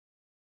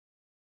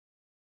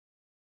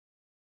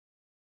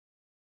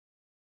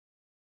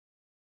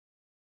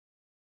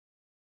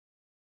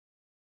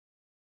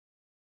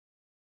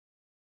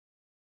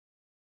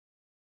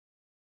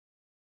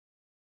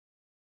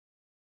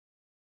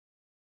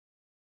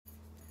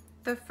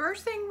The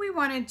first thing we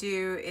want to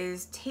do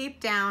is tape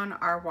down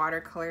our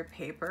watercolor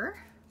paper.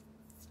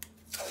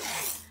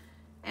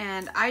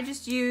 And I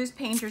just use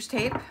painter's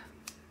tape.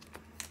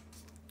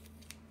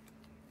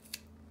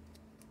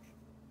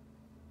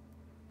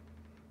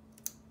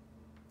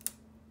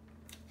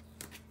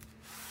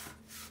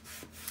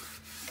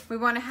 We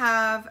want to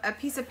have a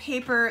piece of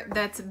paper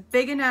that's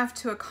big enough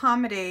to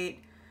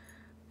accommodate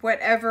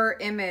whatever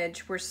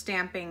image we're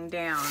stamping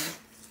down.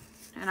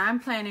 And I'm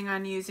planning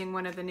on using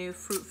one of the new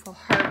Fruitful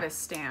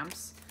Harvest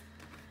stamps.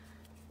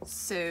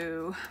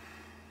 So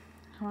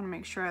I want to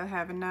make sure I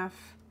have enough.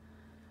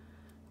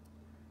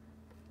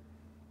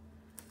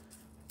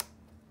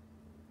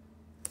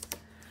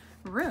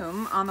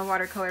 Room on the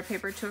watercolor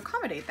paper to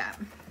accommodate that.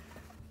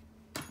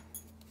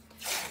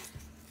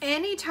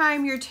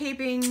 Anytime you're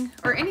taping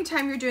or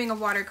anytime you're doing a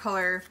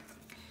watercolor,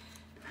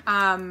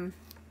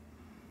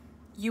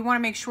 you want to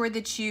make sure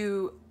that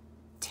you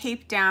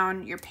tape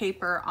down your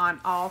paper on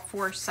all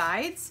four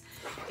sides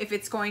if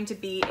it's going to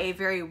be a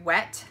very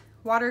wet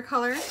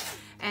watercolor.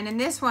 And in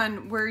this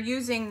one, we're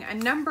using a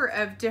number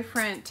of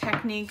different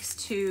techniques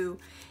to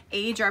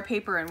age our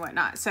paper and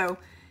whatnot. So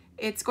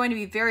it's going to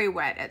be very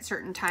wet at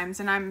certain times,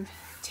 and I'm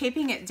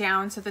taping it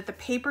down so that the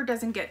paper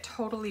doesn't get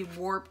totally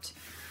warped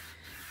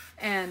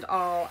and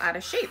all out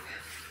of shape.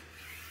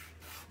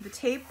 The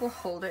tape will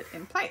hold it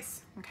in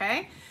place,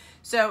 okay?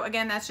 So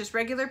again, that's just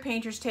regular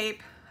painter's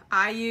tape.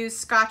 I use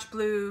Scotch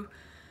Blue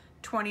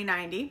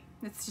 2090.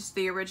 It's just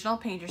the original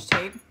painter's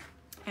tape.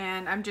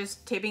 And I'm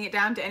just taping it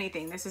down to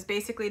anything. This is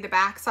basically the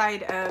back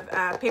side of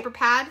a paper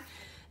pad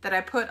that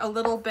I put a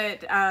little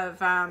bit of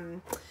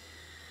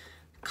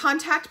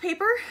contact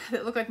paper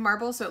that looked like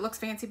marble, so it looks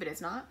fancy, but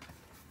it's not.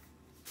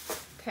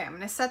 Okay, I'm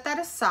gonna set that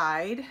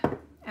aside.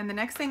 And the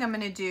next thing I'm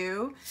gonna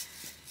do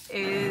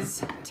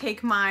is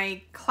take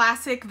my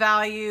classic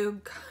value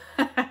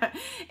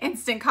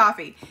instant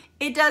coffee.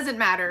 It doesn't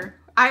matter.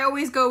 I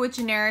always go with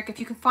generic. If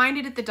you can find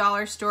it at the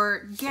dollar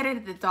store, get it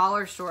at the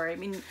dollar store. I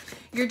mean,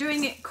 you're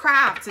doing it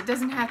crafts. It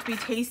doesn't have to be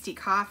tasty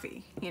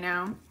coffee, you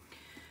know?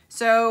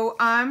 So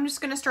I'm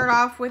just gonna start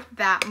off with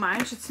that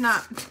much. It's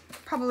not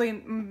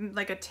probably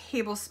like a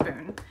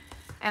tablespoon.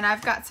 And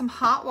I've got some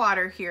hot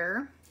water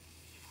here.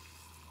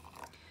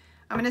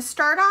 I'm gonna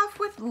start off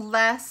with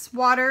less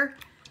water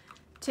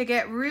to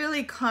get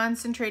really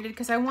concentrated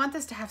because I want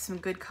this to have some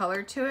good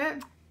color to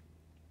it.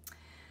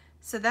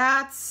 So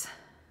that's,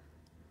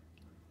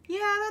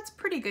 yeah, that's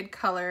pretty good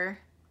color.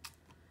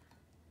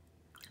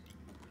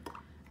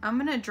 I'm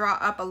gonna draw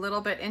up a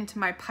little bit into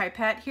my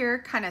pipette here,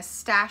 kind of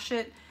stash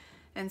it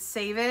and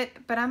save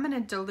it, but I'm gonna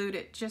dilute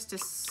it just a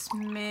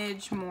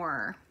smidge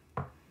more.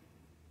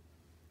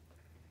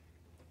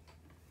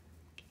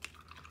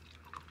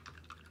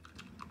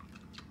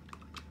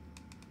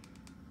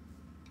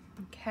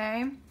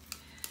 Okay,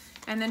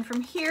 and then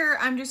from here,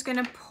 I'm just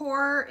gonna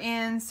pour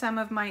in some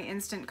of my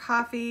instant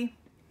coffee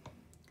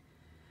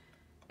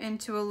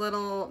into a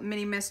little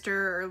mini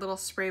mister or a little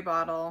spray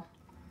bottle.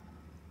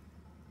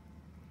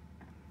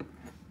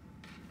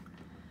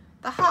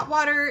 The hot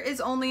water is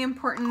only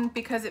important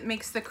because it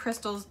makes the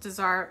crystals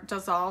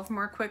dissolve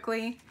more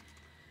quickly.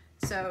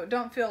 So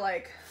don't feel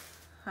like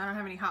I don't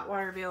have any hot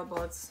water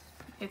available.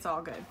 It's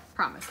all good,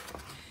 promise.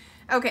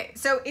 Okay,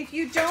 so if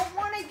you don't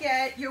want to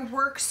get your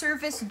work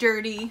surface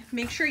dirty,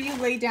 make sure you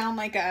lay down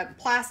like a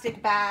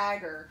plastic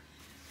bag or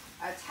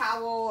a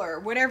towel or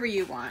whatever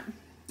you want.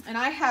 And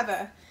I have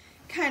a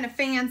kind of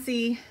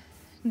fancy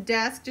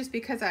desk just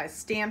because I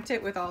stamped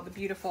it with all the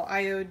beautiful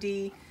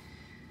IOD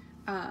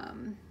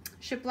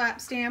shiplap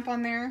stamp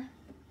on there.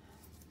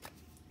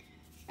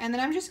 And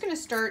then I'm just going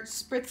to start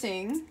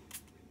spritzing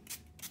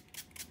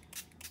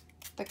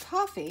the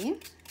coffee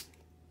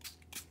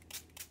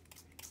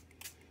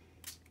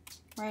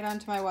right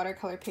onto my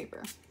watercolor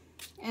paper.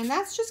 And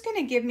that's just going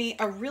to give me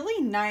a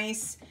really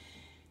nice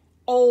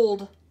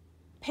old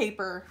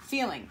paper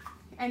feeling.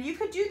 And you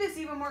could do this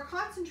even more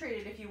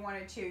concentrated if you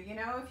wanted to, you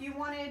know, if you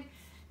wanted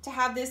to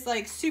have this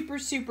like super,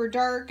 super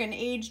dark and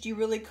aged, you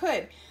really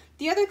could.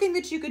 The other thing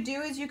that you could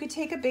do is you could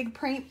take a big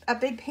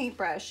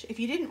paintbrush. If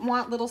you didn't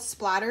want little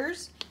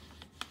splatters,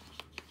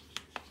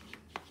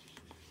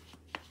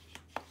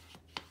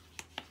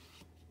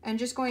 and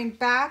just going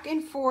back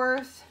and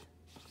forth,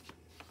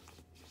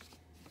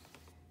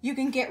 you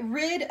can get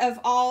rid of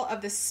all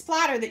of the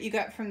splatter that you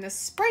got from the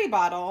spray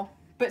bottle,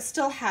 but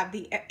still have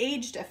the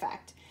aged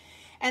effect.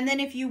 And then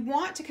if you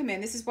want to come in,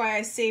 this is why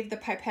I saved the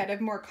pipette of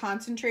more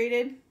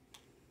concentrated.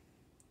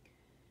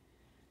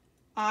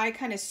 I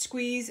kind of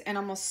squeeze and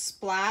almost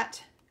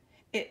splat.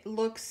 It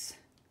looks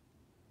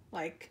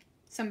like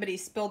somebody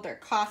spilled their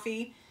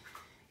coffee,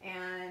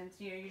 and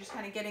you know, you're just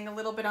kind of getting a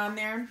little bit on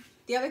there.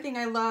 The other thing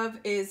I love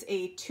is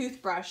a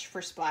toothbrush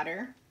for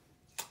splatter.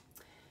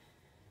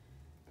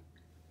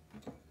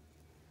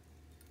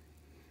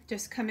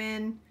 Just come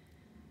in,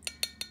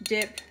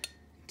 dip,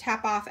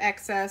 tap off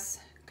excess,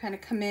 kind of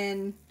come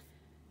in.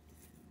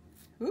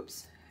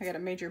 Oops, I got a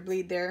major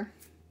bleed there.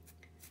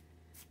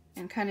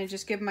 And kind of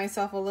just give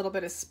myself a little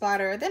bit of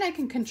splatter. Then I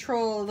can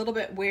control a little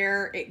bit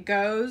where it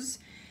goes.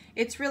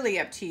 It's really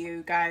up to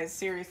you guys,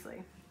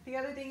 seriously. The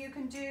other thing you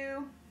can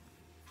do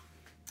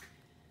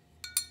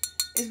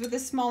is with a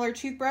smaller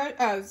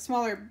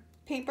smaller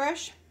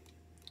paintbrush,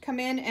 come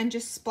in and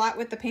just splat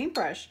with the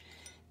paintbrush.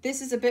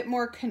 This is a bit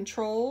more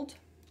controlled.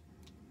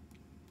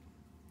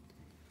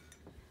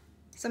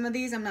 Some of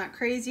these I'm not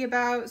crazy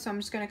about, so I'm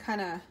just gonna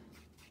kind of,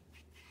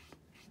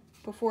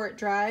 before it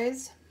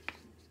dries,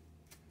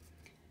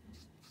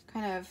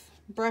 kind of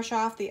brush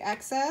off the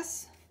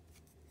excess.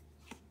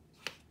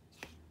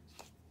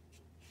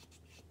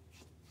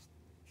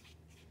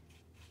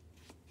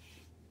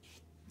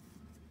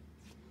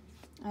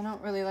 I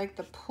don't really like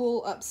the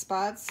pull up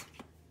spots.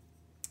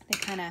 They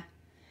kind of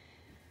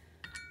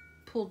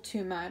pulled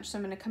too much, so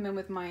I'm going to come in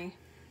with my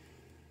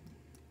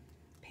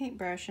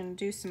paintbrush and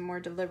do some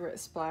more deliberate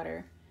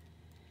splatter.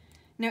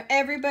 Now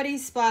everybody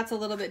splats a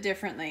little bit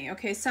differently,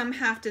 okay? Some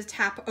have to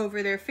tap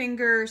over their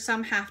finger,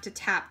 some have to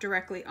tap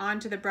directly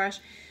onto the brush.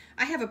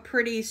 I have a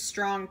pretty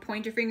strong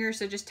pointer finger,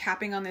 so just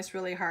tapping on this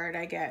really hard,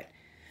 I get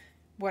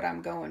what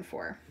I'm going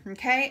for,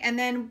 okay? And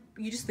then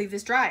you just leave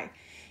this dry.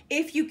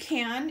 If you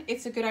can,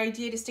 it's a good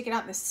idea to stick it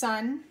out in the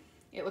sun.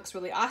 It looks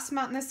really awesome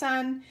out in the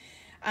sun.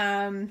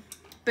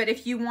 But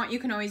if you want, you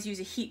can always use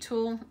a heat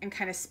tool and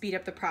kind of speed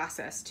up the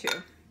process too.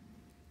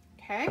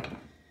 Okay,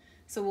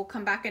 so we'll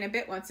come back in a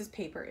bit once this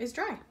paper is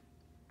dry.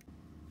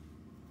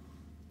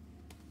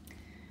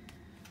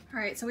 All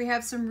right, so we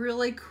have some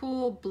really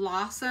cool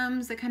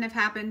blossoms that kind of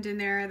happened in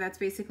there. That's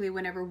basically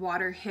whenever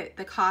water hit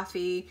the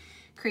coffee,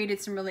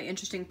 created some really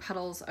interesting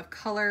petals of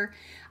color.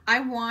 I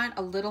want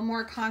a little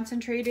more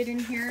concentrated in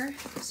here,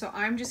 so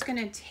I'm just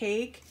gonna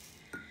take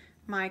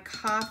my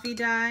coffee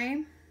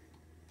dye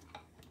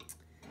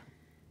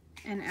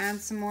and add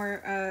some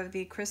more of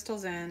the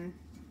crystals in,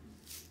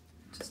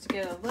 just to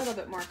get a little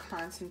bit more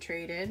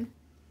concentrated.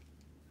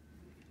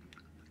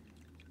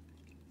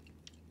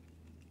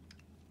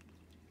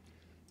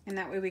 And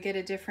that way we get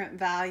a different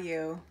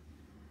value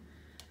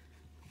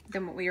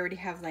than what we already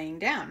have laying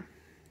down.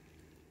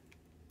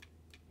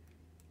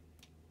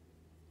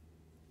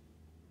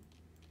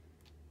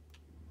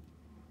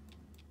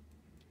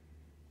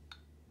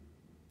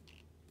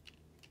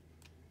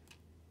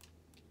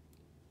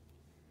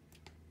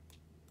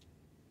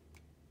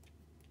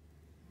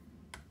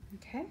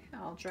 Okay,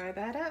 I'll dry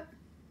that up.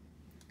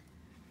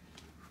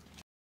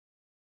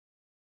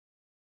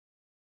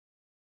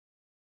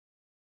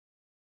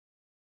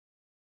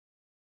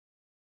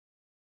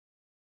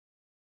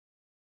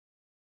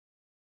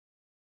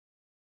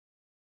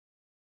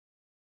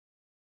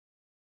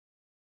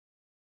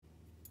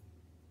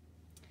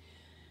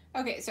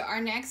 Okay, so our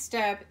next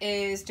step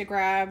is to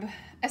grab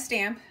a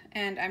stamp,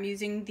 and I'm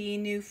using the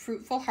new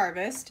Fruitful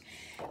Harvest.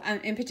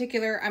 In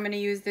particular, I'm going to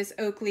use this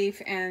oak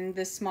leaf and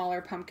this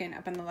smaller pumpkin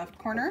up in the left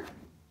corner.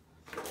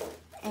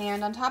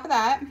 And on top of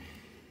that,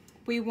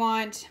 we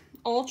want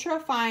ultra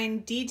fine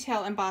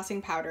detail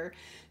embossing powder.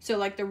 So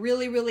like the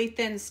really, really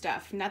thin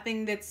stuff,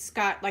 nothing that's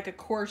got like a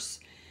coarse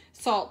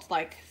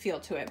salt-like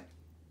feel to it.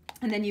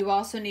 And then you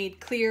also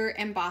need clear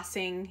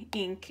embossing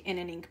ink in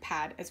an ink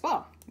pad as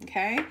well,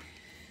 okay?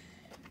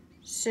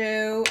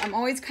 So I'm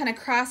always kind of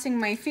crossing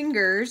my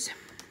fingers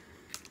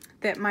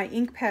that my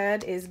ink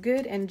pad is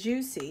good and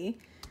juicy,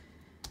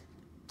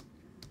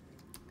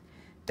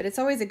 but it's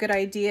always a good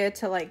idea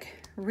to like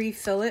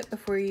refill it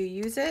before you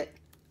use it.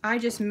 I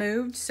just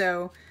moved,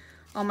 so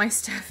all my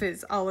stuff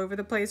is all over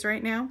the place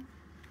right now.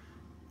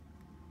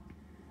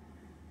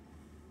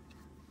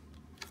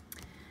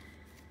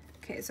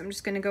 Okay, so I'm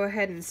just gonna go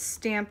ahead and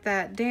stamp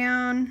that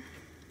down.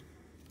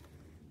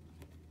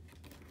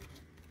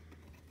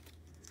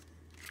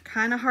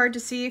 Kind of hard to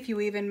see if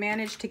you even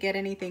manage to get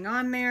anything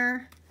on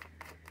there.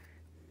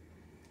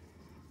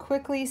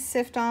 Quickly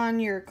sift on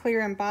your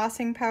clear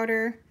embossing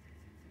powder.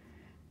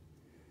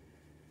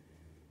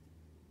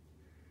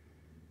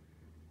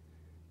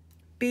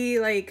 Be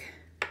like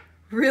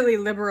really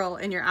liberal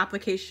in your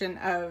application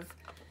of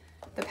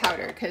the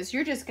powder, because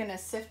you're just gonna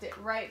sift it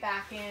right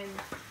back in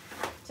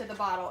to the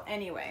bottle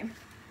anyway.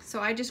 So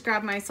I just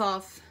grabbed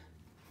myself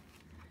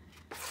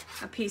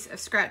a piece of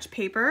scratch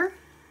paper,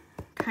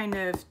 kind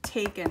of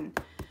take and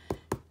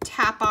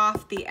tap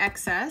off the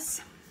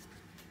excess.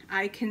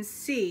 I can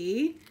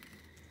see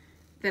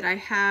that I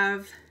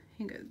have,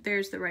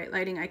 there's the right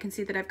lighting, I can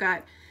see that I've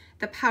got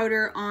the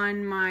powder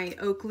on my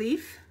oak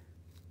leaf,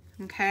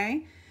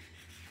 okay?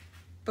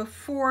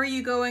 Before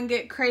you go and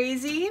get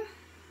crazy,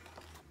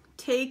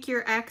 take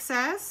your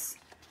excess,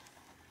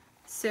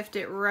 sift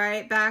it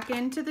right back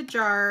into the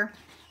jar,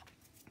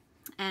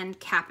 and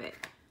cap it.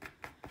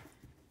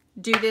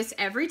 Do this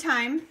every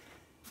time.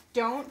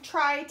 Don't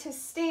try to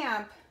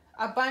stamp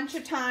a bunch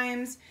of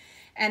times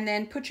and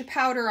then put your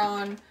powder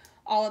on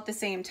all at the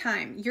same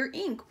time. Your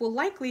ink will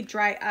likely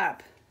dry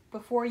up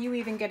before you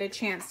even get a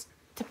chance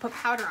to put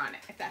powder on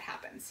it, if that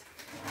happens.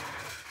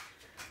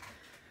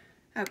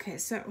 Okay,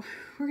 so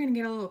we're gonna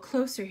get a little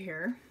closer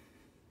here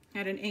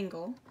at an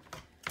angle.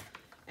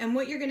 And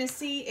what you're gonna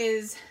see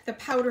is the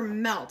powder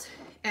melt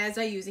as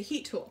I use a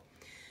heat tool.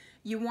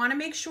 You wanna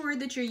make sure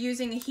that you're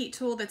using a heat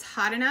tool that's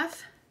hot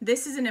enough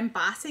This is an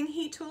embossing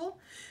heat tool,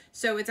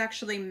 so it's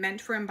actually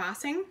meant for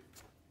embossing.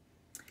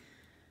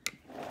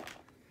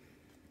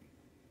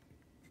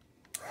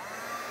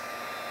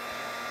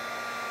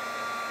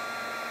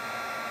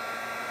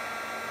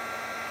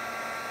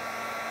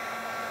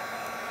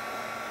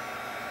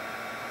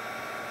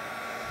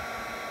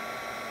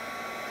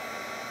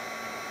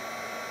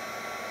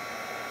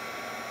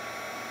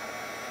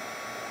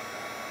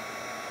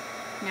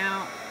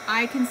 Now,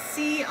 I can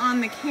see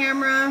on the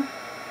camera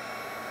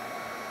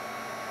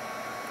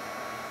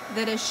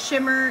that a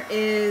shimmer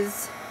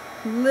is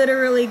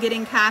literally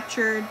getting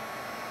captured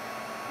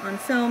on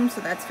film,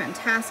 so that's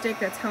fantastic.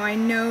 That's how I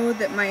know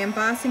that my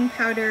embossing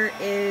powder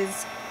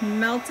is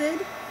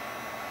melted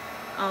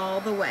all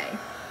the way.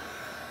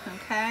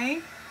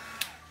 Okay,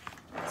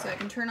 so I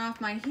can turn off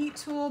my heat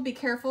tool. Be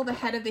careful, the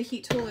head of the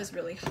heat tool is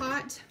really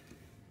hot.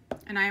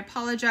 And I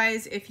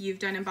apologize if you've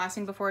done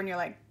embossing before and you're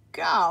like,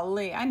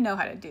 golly, I know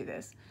how to do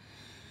this.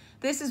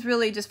 This is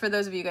really just for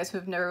those of you guys who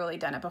have never really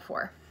done it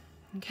before.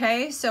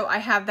 Okay, so I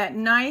have that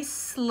nice,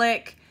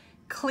 slick,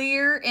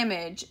 clear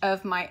image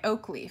of my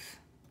oak leaf.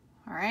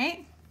 All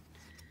right.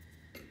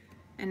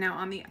 And now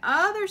on the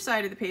other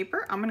side of the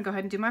paper, I'm gonna go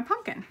ahead and do my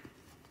pumpkin.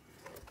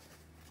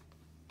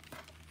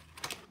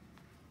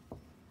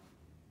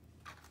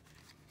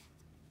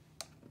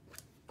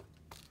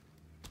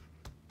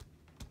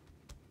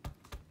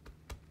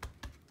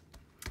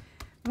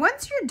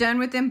 Once you're done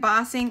with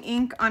embossing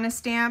ink on a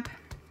stamp,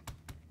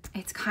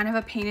 it's kind of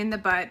a pain in the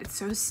butt. It's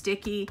so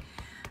sticky.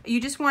 You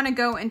just want to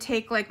go and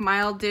take like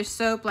mild dish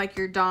soap, like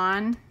your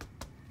Dawn,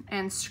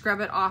 and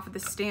scrub it off of the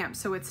stamp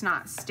so it's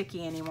not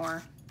sticky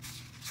anymore.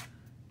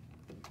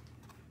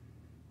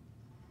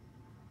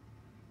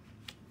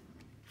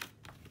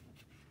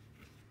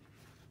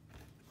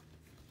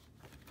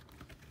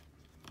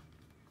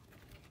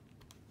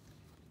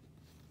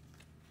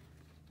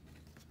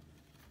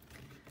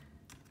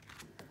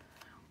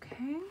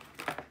 Okay.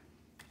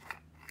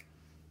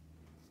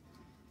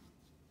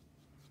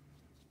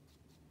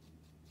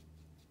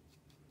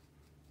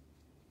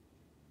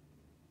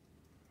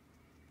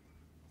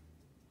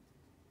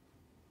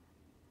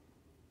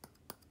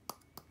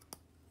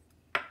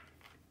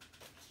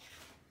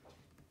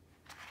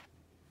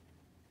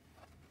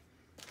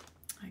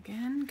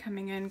 Again,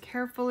 coming in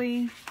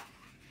carefully.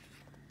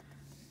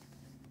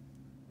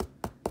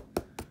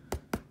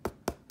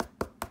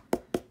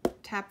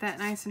 Tap that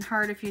nice and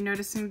hard if you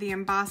notice some of the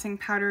embossing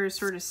powder is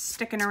sort of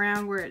sticking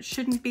around where it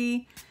shouldn't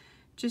be.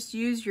 Just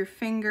use your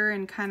finger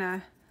and kind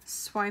of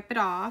swipe it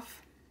off.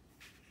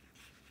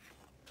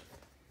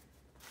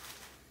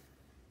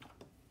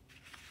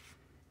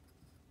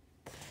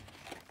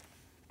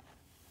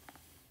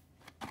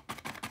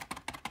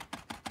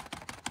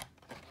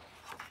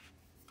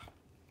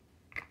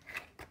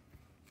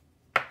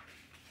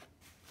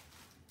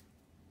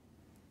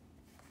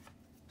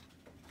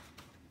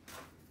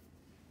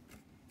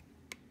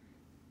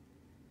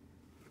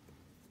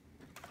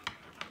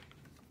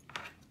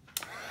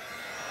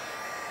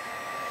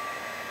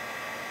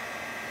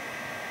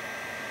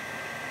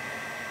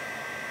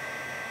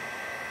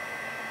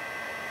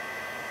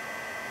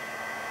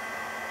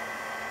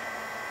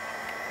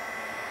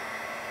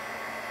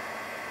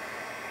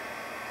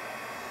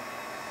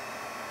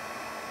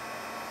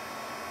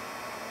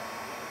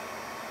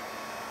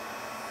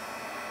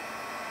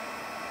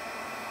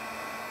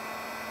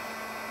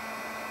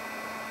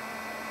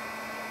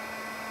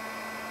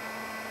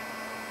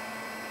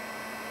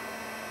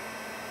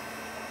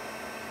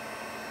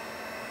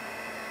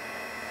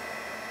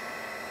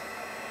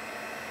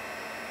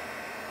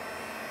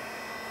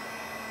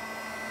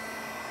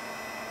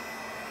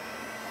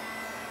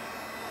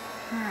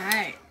 All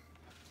right,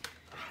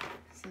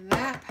 so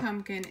that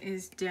pumpkin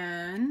is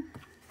done.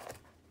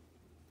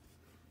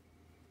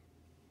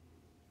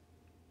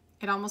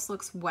 It almost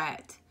looks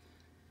wet.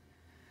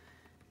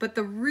 But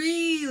the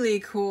really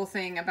cool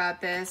thing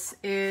about this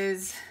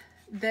is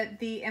that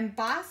the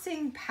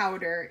embossing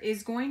powder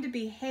is going to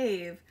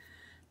behave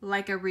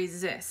like a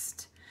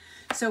resist.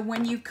 So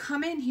when you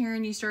come in here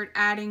and you start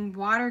adding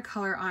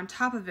watercolor on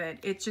top of it,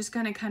 it's just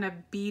gonna kind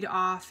of bead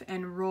off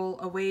and roll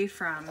away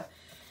from,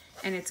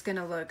 and it's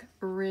gonna look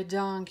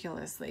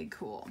redonkulously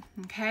cool.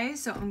 Okay,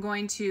 so I'm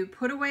going to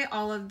put away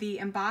all of the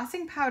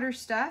embossing powder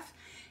stuff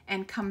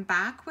and come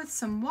back with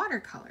some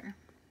watercolor.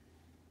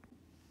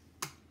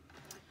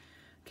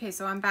 Okay,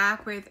 so I'm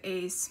back with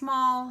a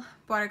small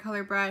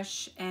watercolor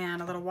brush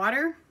and a little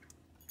water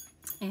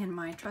and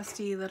my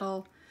trusty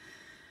little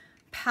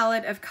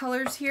palette of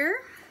colors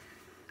here.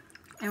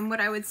 And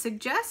what I would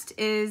suggest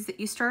is that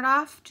you start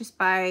off just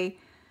by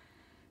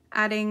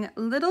adding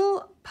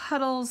little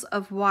puddles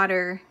of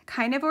water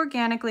kind of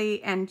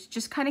organically, and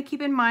just kind of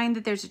keep in mind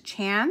that there's a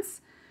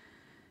chance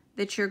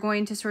that you're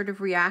going to sort of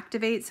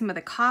reactivate some of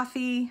the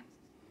coffee,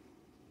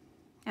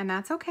 and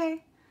that's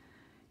okay.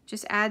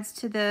 Just adds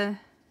to the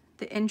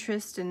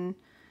interest and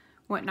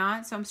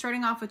whatnot. So I'm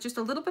starting off with just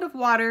a little bit of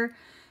water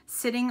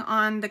sitting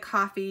on the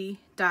coffee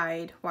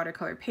dyed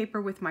watercolor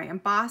paper with my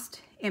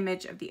embossed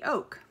image of the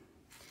oak.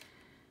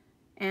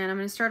 And I'm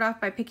going to start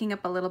off by picking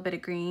up a little bit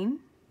of green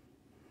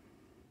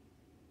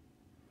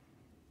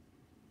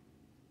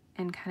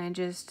and kind of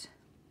just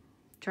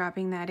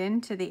dropping that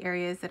into the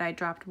areas that I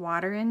dropped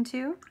water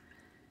into.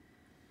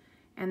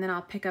 And then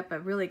I'll pick up a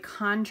really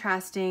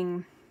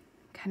contrasting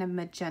kind of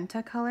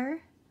magenta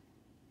color.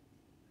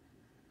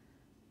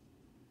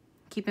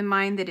 Keep in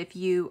mind that if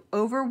you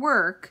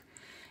overwork,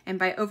 and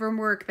by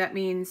overwork that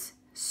means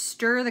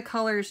stir the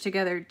colors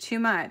together too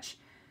much,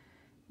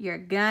 you're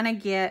gonna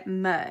get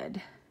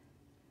mud.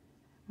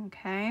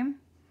 Okay?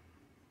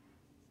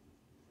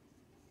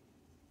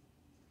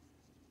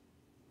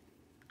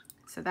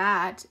 So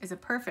that is a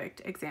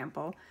perfect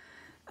example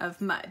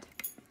of mud.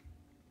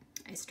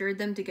 I stirred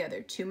them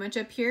together too much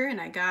up here and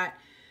I got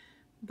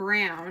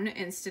brown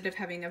instead of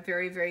having a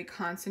very, very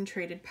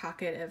concentrated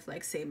pocket of,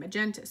 like, say,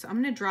 magenta. So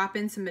I'm going to drop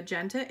in some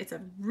magenta. It's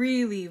a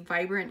really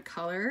vibrant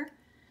color,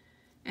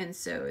 and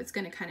so it's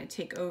going to kind of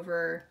take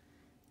over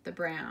the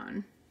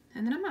brown.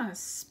 And then I'm going to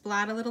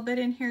splat a little bit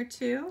in here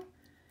too.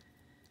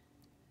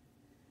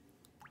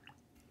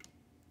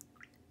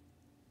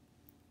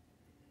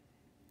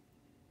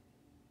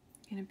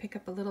 I'm going to pick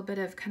up a little bit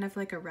of kind of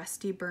like a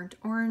rusty burnt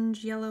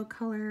orange yellow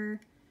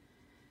color.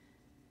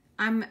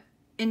 I'm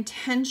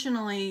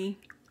intentionally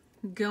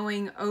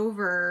going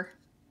over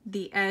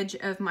the edge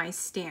of my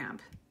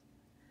stamp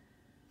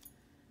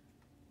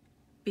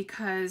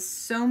because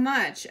so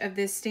much of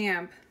this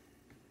stamp,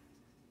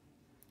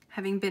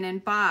 having been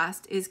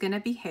embossed, is going to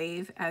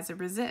behave as a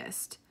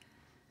resist.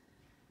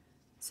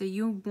 So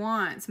you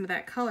want some of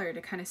that color to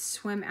kind of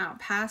swim out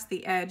past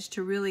the edge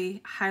to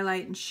really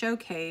highlight and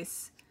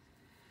showcase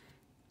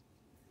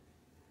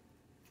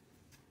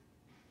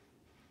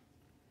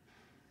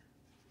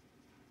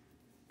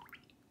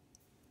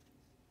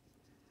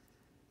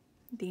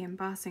the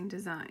embossing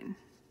design.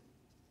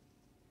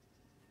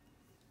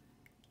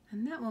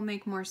 And that will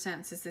make more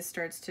sense as this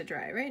starts to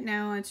dry. Right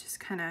now it's just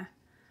kind of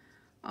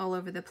all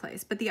over the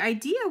place. But the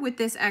idea with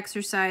this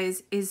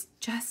exercise is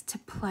just to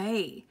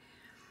play,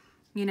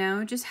 you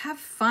know, just have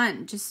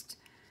fun. Just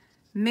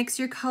mix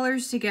your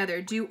colors together.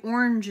 Do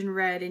orange and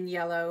red and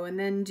yellow, and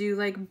then do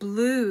like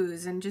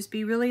blues, and just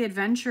be really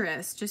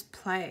adventurous. Just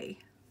play.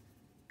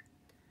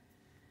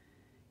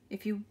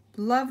 If you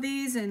love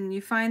these and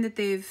you find that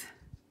they've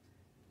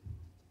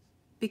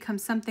become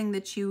something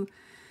that you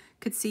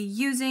could see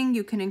using,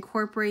 you can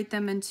incorporate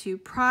them into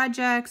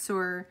projects,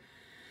 or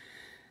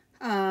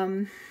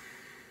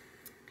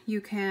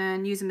you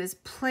can use them as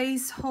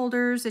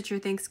placeholders at your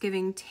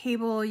Thanksgiving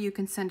table. You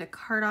can send a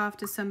card off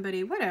to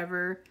somebody,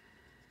 whatever.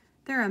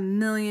 There are a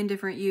million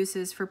different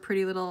uses for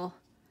pretty little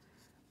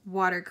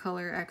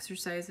watercolor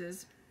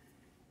exercises.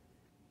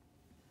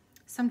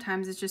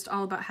 Sometimes it's just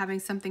all about having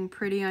something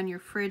pretty on your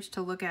fridge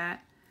to look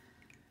at.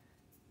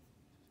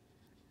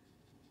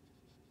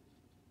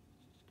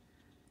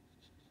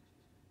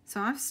 So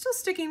I'm still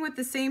sticking with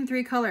the same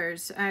three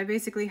colors. I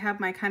basically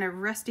have my kind of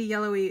rusty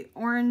yellowy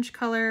orange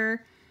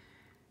color,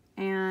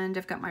 and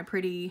I've got my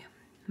pretty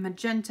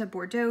magenta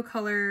Bordeaux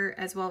color,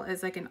 as well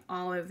as like an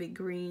olivey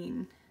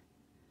green.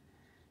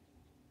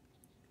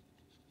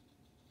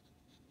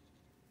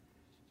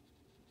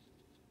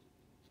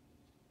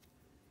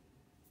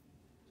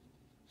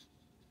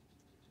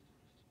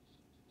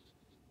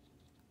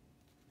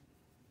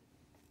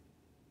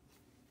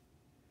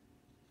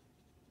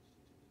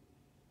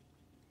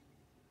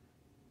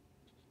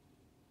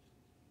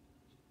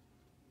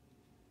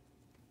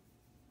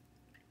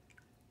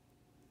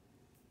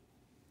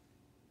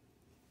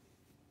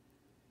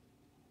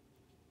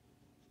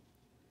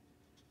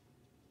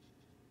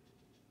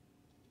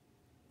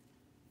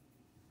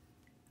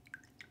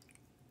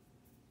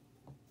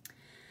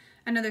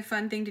 Another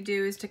fun thing to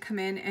do is to come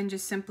in and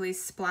just simply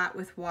splat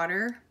with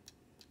water.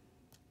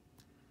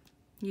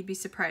 You'd be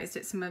surprised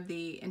at some of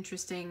the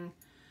interesting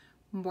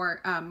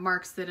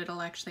marks that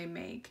it'll actually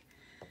make.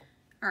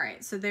 All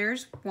right, so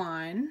there's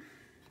one.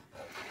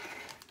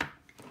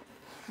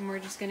 And we're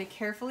just gonna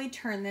carefully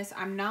turn this.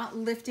 I'm not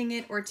lifting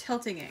it or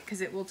tilting it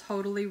because it will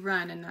totally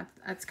run, and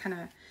that's kind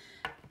of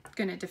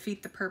gonna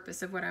defeat the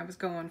purpose of what I was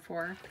going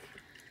for.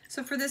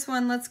 So for this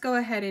one, let's go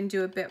ahead and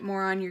do a bit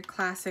more on your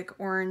classic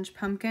orange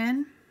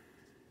pumpkin.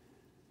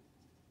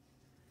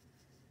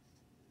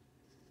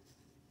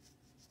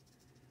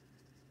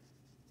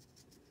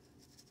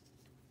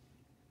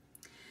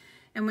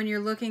 And when you're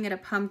looking at a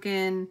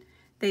pumpkin,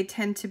 they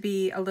tend to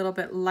be a little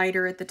bit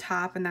lighter at the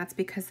top, and that's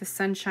because the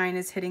sunshine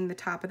is hitting the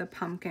top of the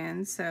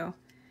pumpkin. So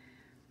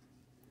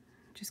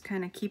just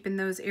kind of keeping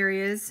those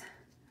areas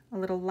a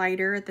little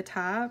lighter at the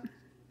top.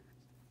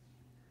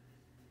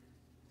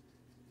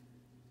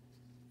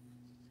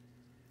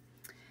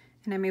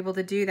 And I'm able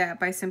to do that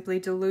by simply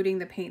diluting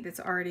the paint that's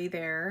already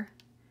there.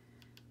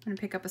 I'm going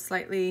to pick up a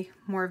slightly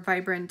more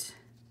vibrant,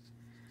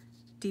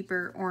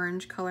 deeper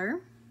orange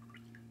color.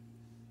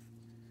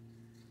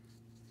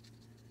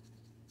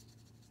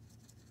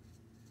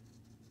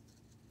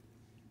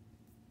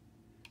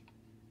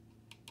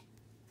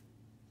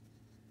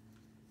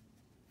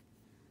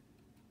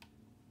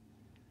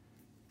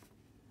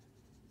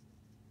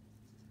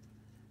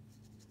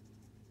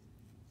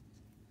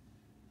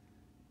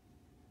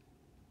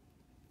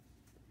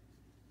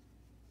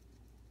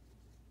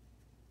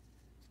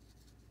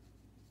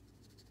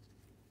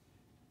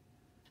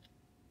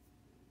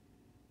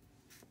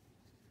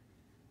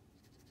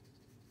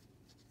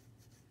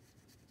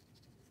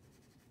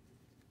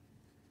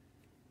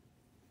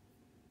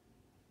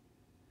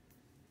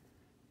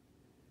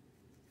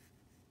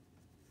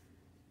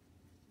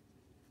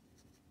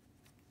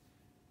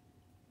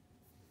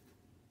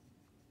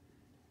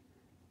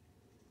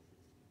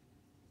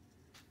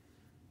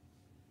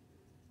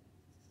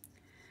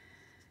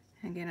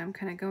 Again, I'm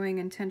kind of going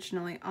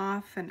intentionally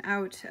off and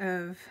out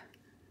of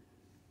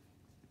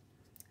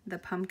the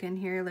pumpkin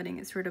here, letting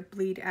it sort of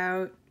bleed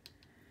out.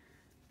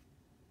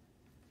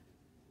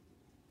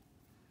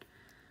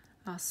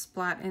 I'll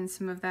splat in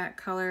some of that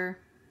color.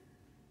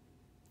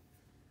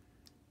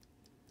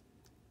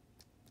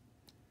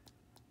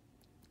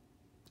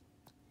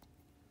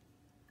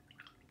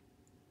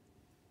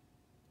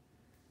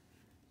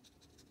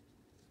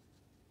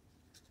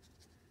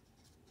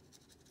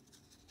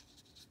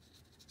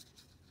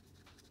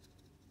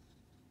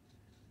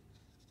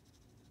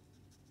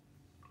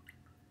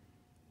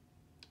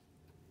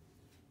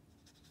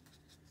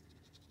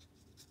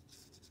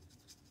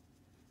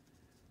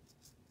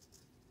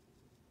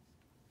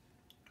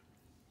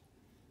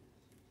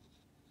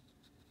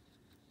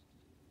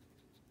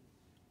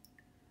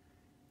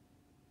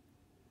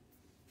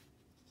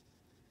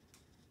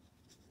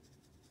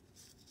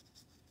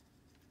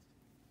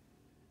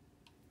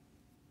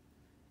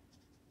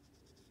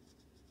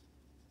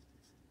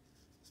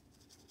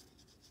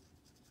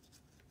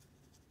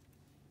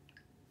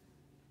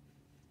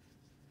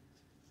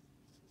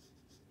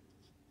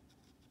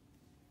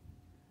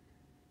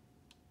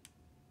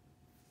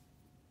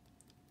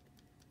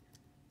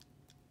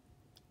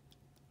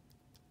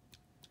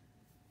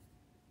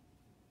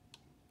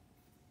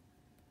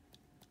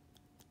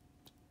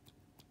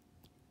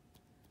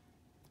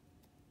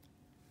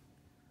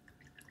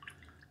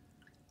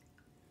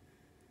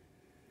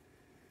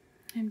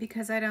 And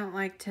because I don't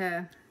like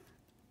to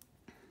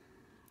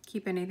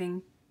keep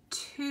anything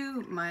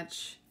too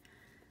much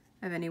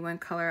of any one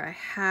color, I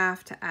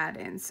have to add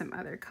in some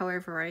other color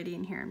variety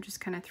in here. I'm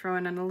just kind of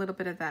throwing in a little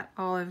bit of that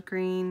olive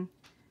green.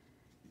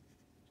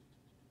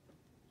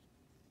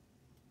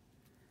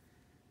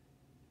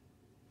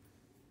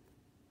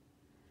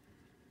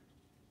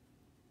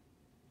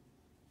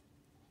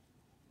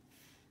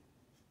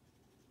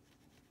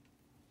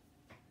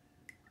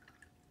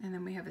 And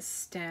then we have a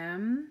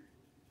stem.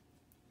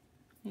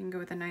 You can go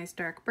with a nice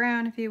dark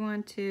brown if you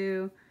want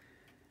to.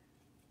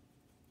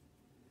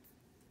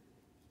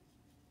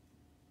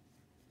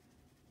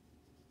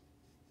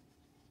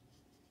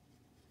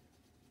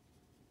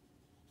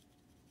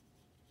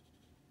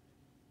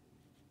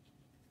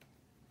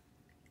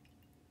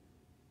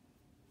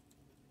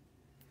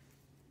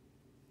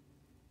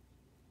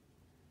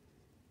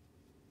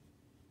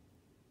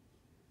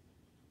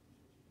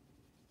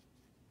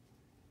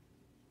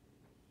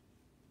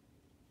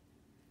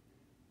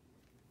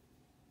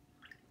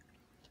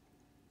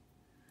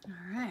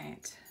 All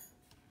right,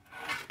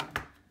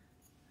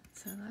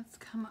 so let's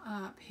come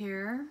up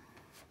here.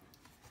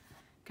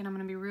 Again, I'm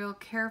going to be real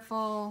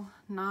careful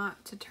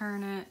not to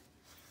turn it,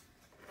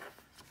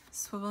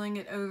 swiveling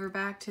it over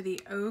back to the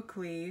oak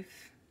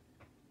leaf.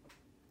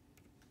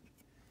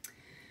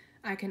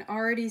 I can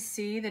already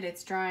see that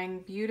it's drying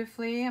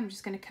beautifully. I'm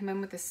just going to come in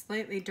with a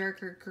slightly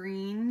darker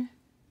green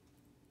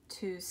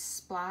to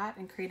splat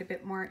and create a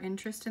bit more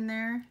interest in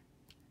there.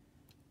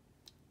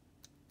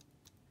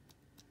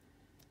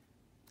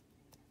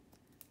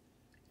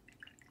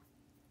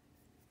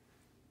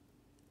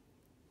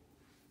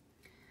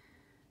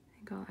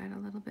 I'll add a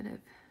little bit of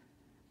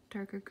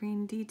darker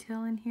green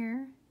detail in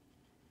here.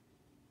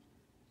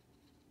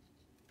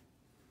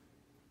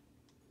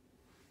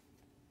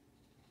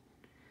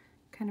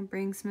 Kind of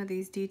bring some of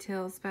these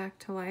details back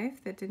to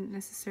life that didn't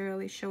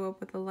necessarily show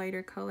up with a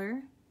lighter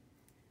color.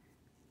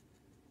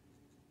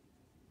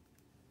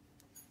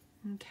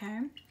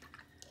 Okay.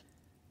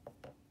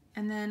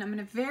 And then I'm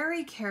going to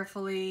very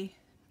carefully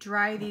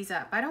dry these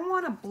up. I don't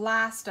want to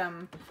blast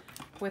them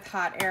with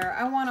hot air.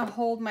 I want to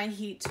hold my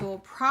heat tool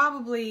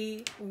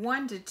probably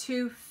 1 to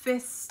 2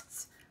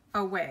 fists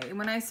away.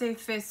 When I say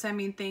fists, I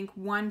mean think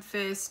 1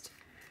 fist,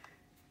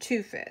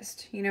 2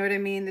 fist. You know what I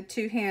mean? The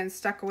 2 hands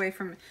stuck away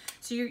from,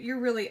 so you're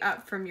really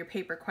up from your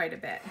paper quite a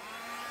bit.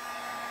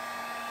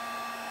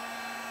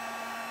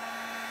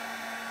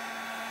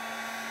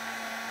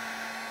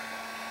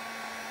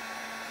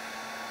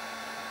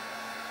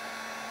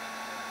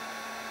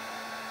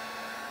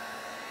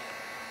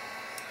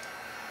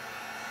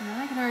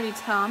 Now I can already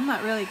tell I'm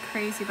not really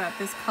crazy about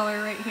this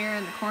color right here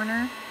in the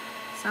corner.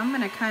 So I'm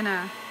going to kind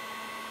of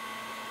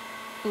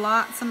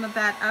blot some of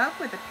that up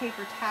with a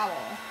paper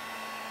towel.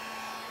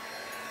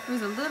 It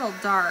was a little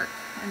dark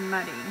and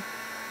muddy.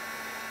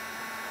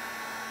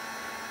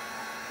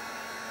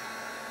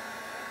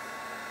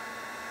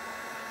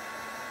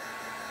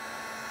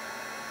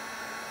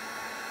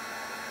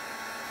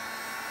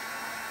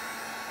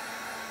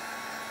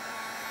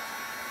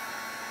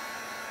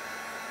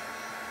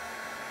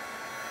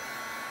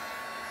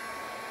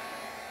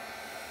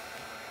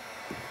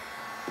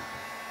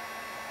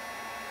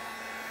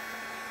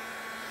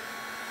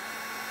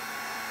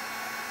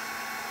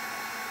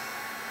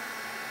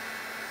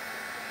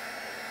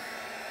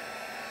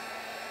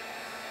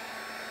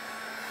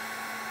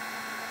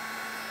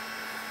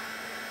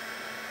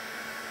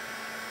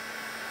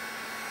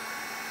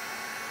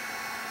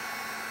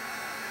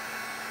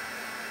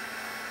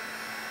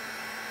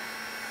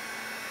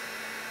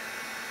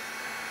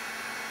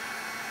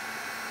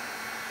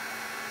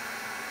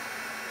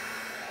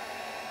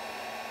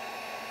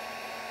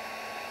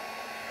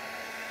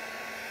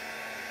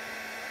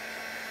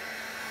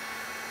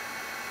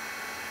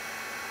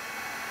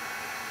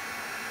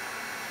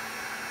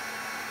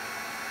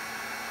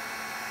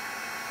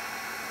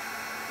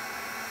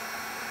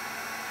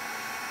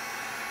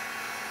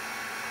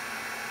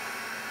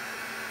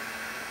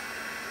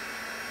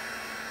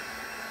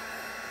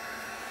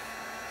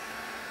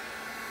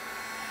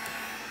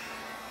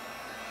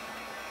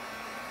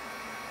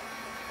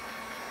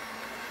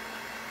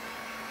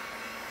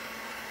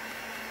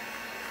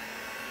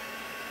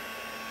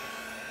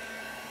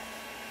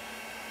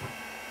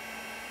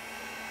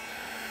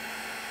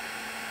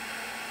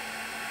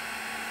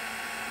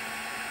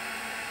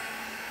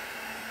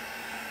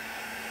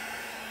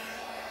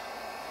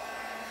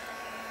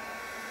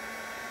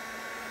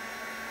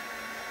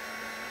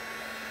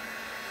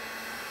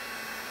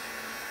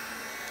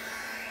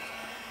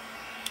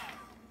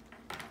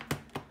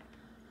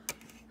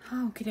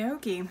 Okie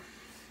dokie.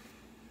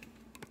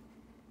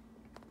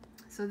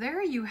 So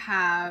there you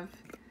have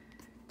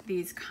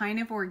these kind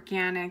of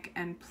organic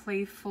and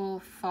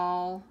playful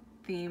fall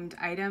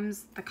themed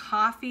items. The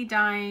coffee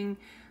dyeing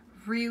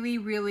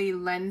really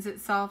lends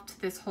itself to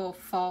this whole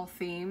fall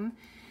theme.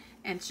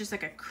 And it's just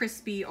like a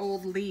crispy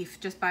old leaf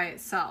just by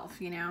itself,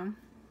 you know?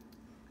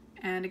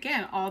 And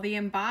again, all the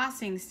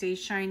embossing stays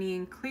shiny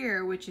and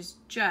clear, which is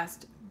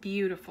just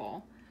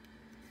beautiful.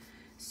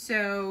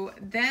 So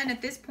then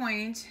at this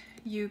point,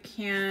 you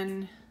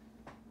can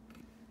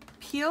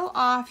peel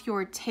off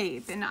your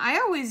tape. And I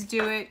always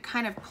do it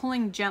kind of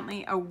pulling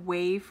gently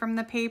away from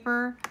the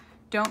paper.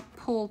 Don't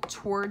pull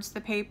towards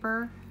the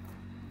paper.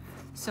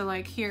 So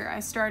like here, I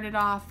started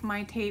off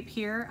my tape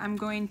here. I'm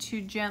going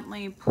to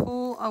gently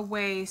pull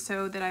away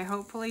so that I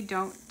hopefully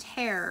don't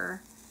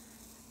tear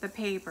the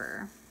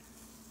paper.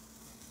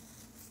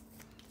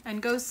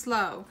 And go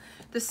slow.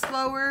 The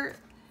slower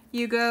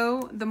you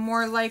go, the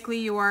more likely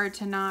you are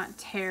to not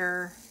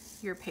tear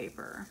your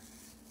paper.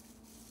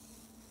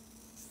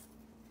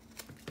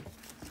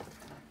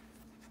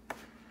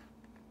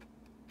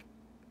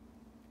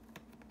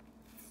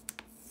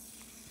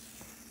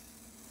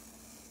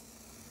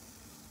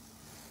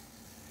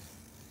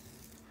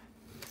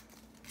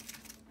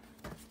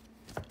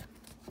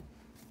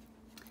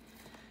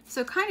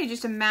 So kind of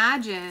just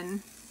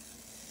imagine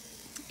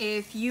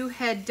if you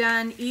had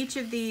done each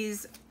of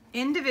these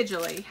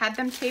individually, had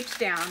them taped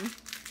down,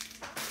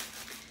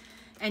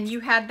 and you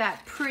had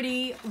that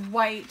pretty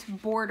white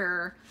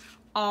border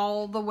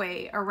all the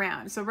way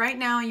around. So right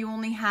now you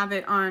only have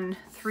it on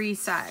 3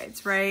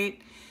 sides,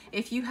 right?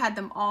 If you had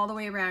them all the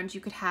way around,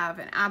 you could have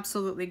an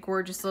absolutely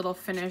gorgeous little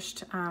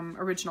finished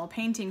original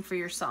painting for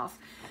yourself.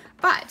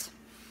 But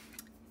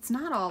it's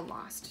not all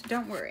lost,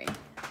 don't worry.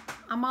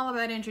 I'm all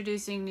about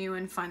introducing new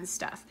and fun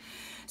stuff.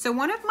 So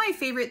one of my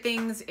favorite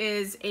things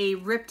is a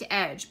ripped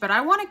edge, but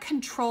I want to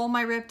control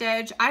my ripped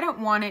edge. I don't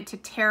want it to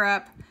tear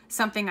up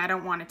something I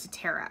don't want it to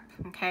tear up,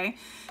 okay?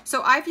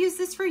 So I've used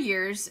this for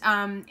years.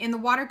 In the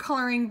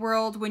watercoloring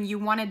world, when you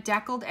want a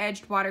deckled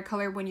edged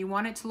watercolor, when you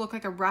want it to look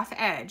like a rough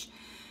edge,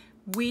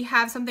 we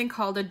have something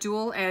called a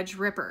dual edge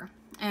ripper.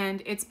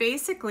 And it's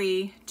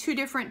basically 2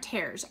 different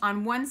tears.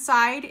 On one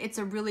side, it's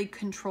a really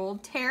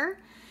controlled tear.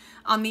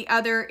 On the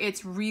other,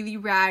 it's really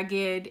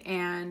ragged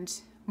and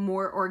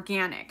more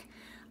organic.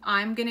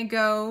 I'm gonna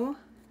go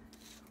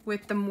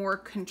with the more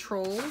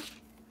controlled.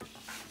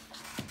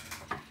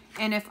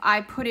 And if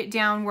I put it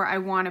down where I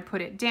wanna put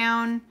it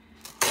down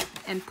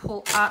and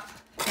pull up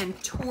and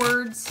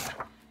towards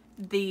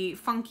the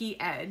funky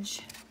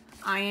edge,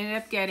 I ended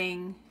up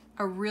getting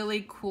a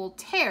really cool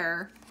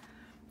tear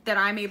that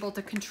I'm able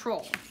to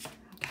control,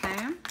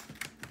 okay?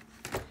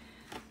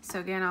 So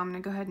again, I'm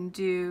gonna go ahead and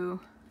do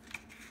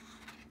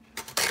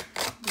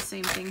the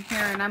same thing here,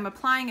 and I'm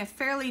applying a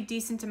fairly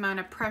decent amount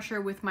of pressure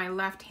with my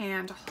left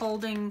hand,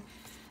 holding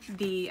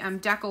the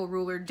decal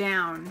ruler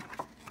down.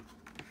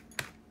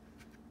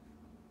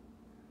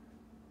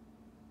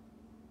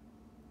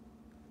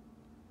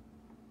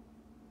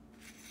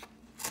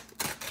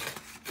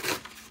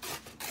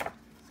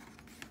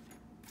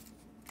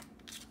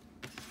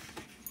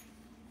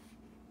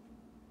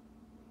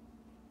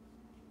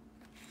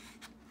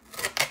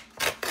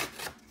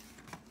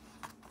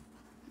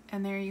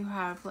 And there you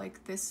have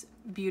like this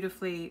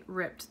beautifully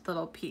ripped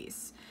little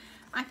piece.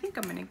 I think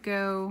I'm gonna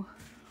go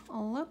a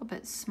little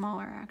bit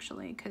smaller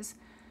actually, because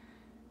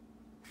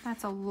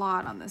that's a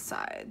lot on the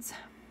sides.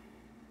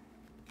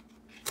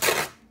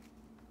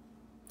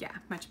 Yeah,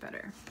 much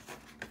better.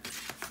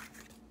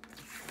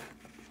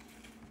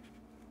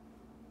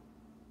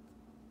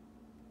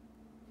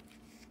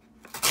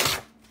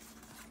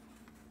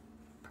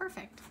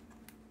 Perfect.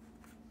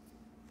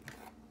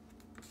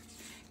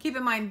 Keep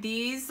in mind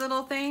these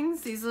little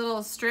things, these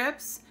little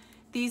strips,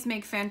 these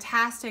make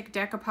fantastic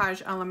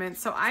decoupage elements.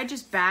 So I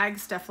just bag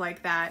stuff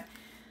like that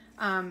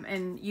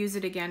and use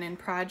it again in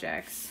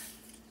projects.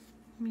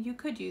 I mean, you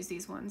could use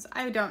these ones.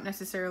 I don't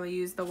necessarily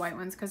use the white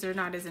ones because they're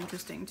not as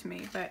interesting to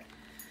me, but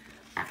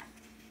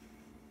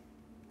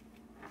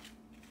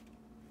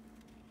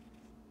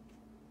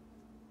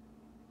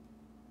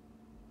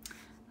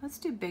let's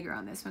do bigger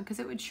on this one because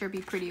it would sure be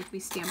pretty if we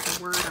stamped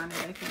a word on it,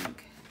 I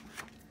think.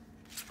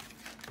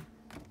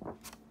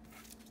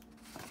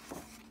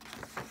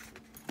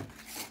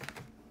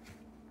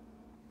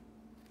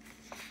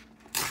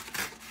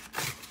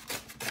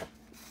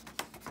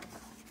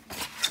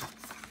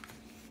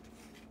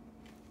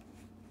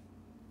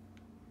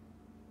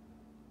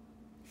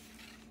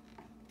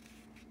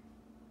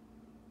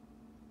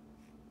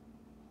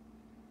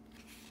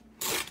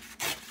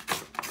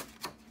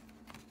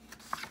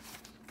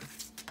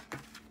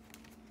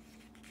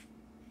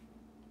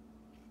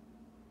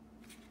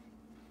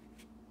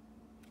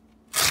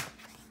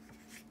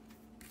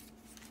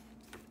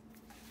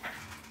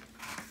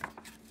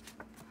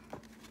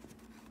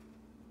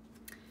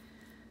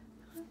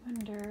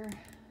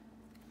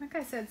 Like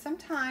I said,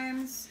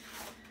 sometimes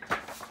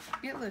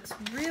it looks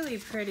really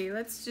pretty.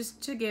 Let's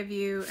just to give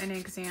you an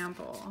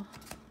example.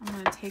 I'm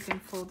going to take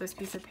and fold this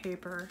piece of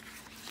paper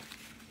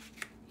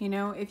You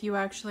know, if you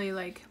actually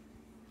like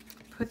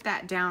put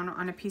that down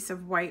on a piece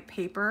of white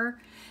paper,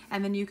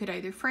 and then you could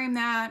either frame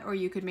that or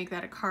you could make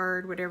that a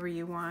card, whatever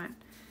you want.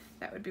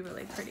 That would be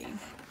really pretty.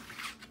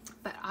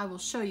 But I will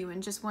show you in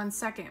just one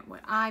second what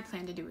I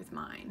plan to do with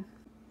mine.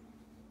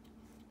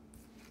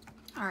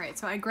 All right,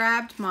 so I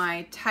grabbed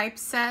my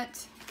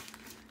typeset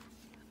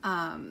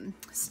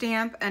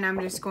stamp, and I'm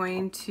just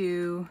going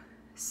to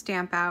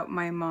stamp out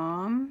my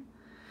mom.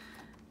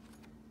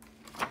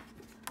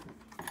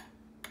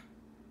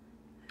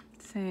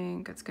 I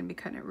think it's gonna be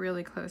cutting it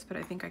really close, but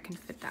I think I can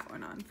fit that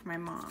one on for my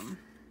mom.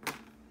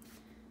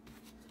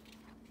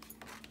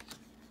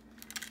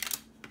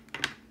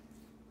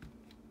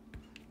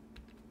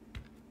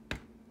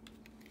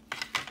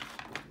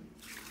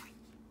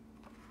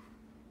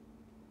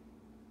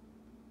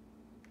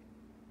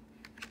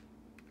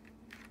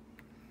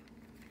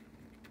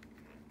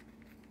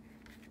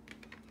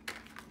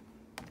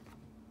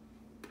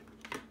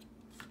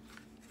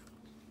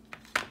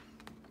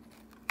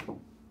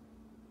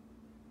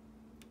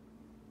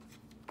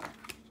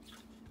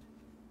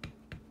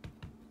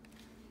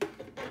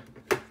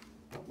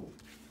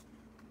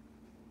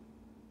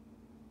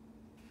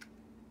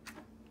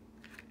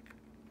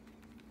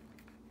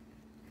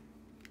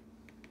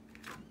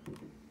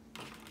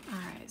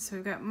 So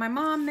we've got my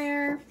mom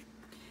there,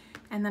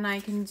 and then I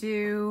can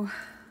do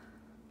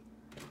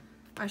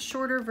a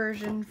shorter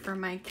version for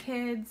my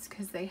kids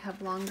because they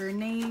have longer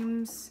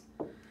names.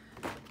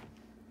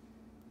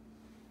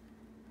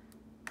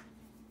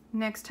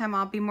 Next time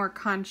I'll be more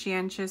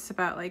conscientious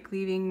about like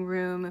leaving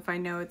room if I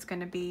know it's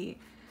going to be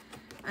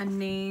a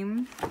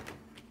name.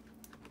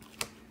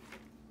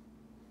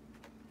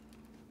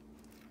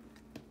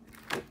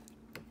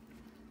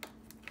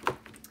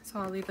 So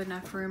I'll leave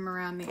enough room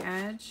around the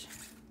edge.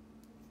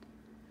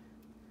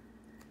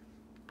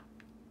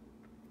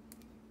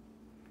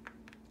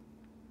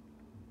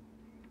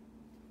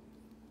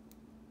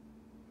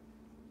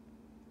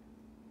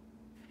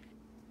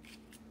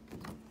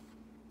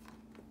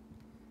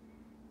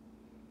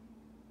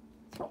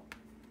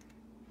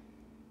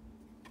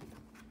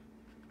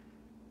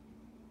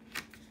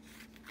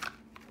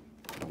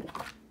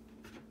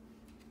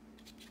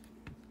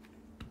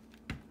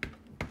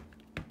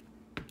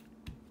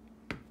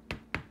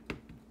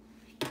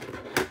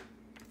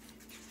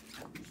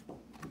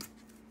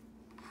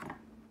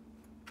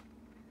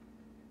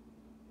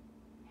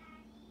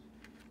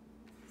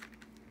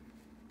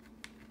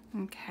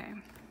 Okay.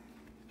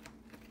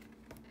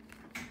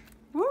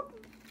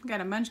 Whoop,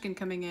 got a munchkin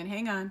coming in,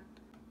 hang on.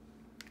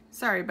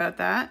 Sorry about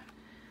that.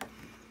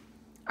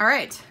 All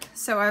right,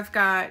 so I've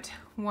got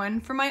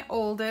one for my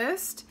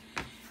oldest,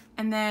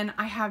 and then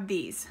I have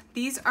these.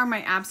 These are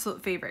my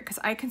absolute favorite because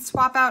I can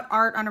swap out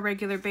art on a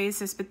regular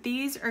basis, but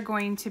these are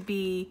going to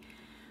be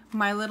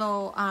my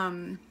little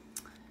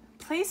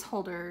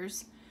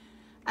placeholders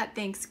at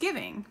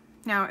Thanksgiving.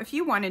 Now, if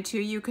you wanted to,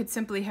 you could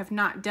simply have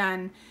not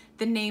done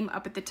the name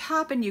up at the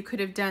top and you could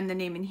have done the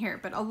name in here.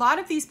 But a lot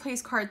of these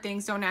place card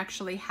things don't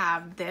actually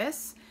have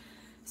this.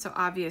 So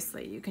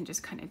obviously you can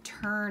just kind of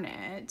turn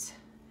it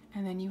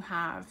and then you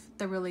have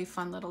the really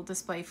fun little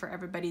display for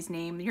everybody's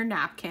name, your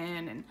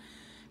napkin and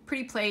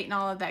pretty plate and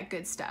all of that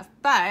good stuff.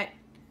 But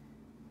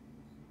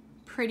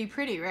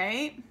pretty,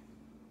 right?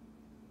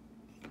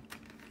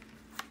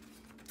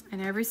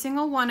 And every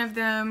single one of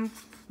them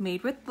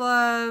made with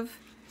love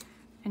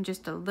and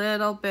just a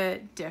little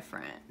bit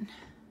different.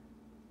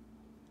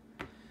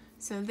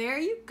 So there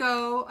you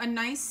go, a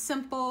nice,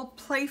 simple,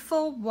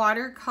 playful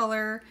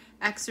watercolor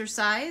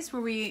exercise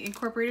where we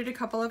incorporated a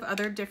couple of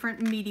other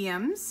different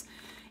mediums,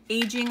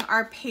 aging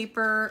our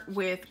paper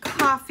with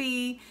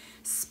coffee,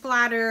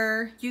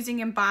 splatter,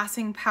 using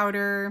embossing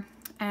powder,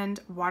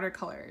 and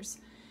watercolors.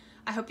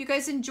 I hope you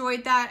guys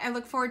enjoyed that. I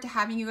look forward to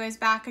having you guys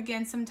back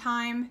again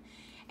sometime,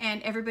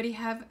 and everybody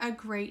have a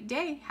great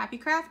day. Happy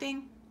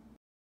crafting.